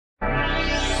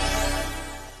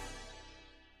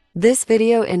This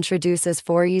video introduces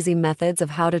 4 easy methods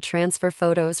of how to transfer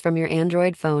photos from your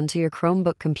Android phone to your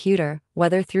Chromebook computer,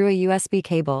 whether through a USB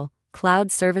cable,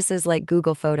 cloud services like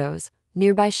Google Photos,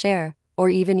 Nearby Share, or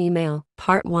even email.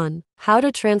 Part 1. How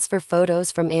to transfer photos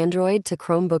from Android to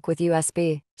Chromebook with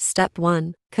USB. Step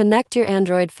 1. Connect your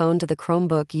Android phone to the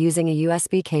Chromebook using a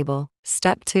USB cable.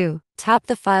 Step 2. Tap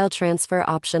the file transfer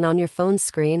option on your phone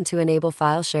screen to enable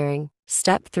file sharing.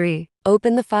 Step 3.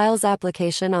 Open the Files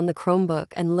application on the Chromebook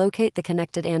and locate the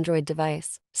connected Android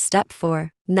device. Step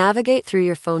 4. Navigate through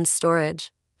your phone's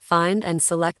storage. Find and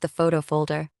select the photo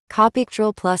folder. Copy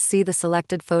Ctrl+C the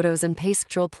selected photos and paste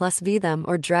Ctrl+V them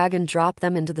or drag and drop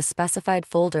them into the specified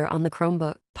folder on the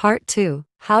Chromebook. Part 2.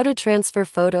 How to transfer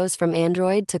photos from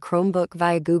Android to Chromebook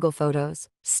via Google Photos.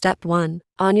 Step 1.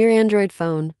 On your Android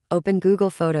phone, open Google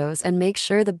Photos and make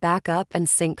sure the backup and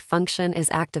sync function is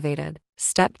activated.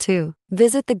 Step 2.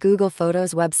 Visit the Google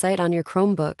Photos website on your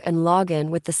Chromebook and log in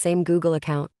with the same Google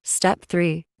account. Step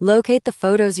 3. Locate the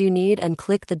photos you need and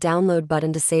click the download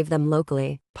button to save them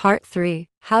locally. Part 3.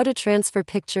 How to transfer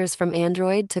pictures from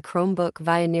Android to Chromebook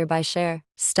via Nearby Share.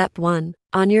 Step 1.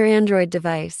 On your Android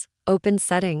device, open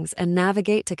Settings and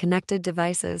navigate to Connected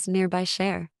Devices Nearby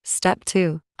Share. Step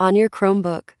 2. On your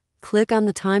Chromebook, click on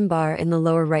the time bar in the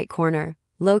lower right corner.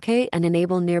 Locate and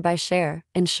enable Nearby Share,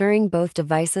 ensuring both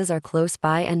devices are close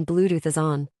by and Bluetooth is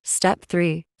on. Step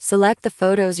 3. Select the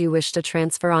photos you wish to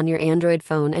transfer on your Android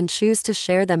phone and choose to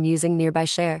share them using Nearby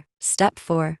Share. Step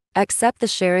 4. Accept the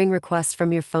sharing request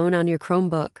from your phone on your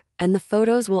Chromebook, and the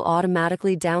photos will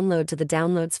automatically download to the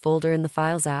Downloads folder in the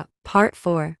Files app. Part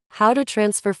 4. How to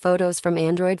transfer photos from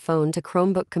Android phone to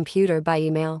Chromebook computer by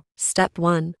email. Step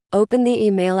 1. Open the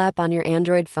email app on your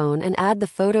Android phone and add the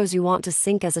photos you want to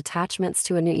sync as attachments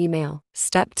to a new email.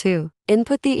 Step 2.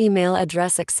 Input the email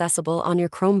address accessible on your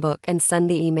Chromebook and send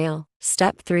the email.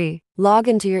 Step 3. Log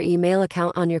into your email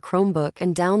account on your Chromebook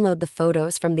and download the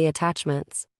photos from the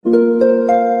attachments.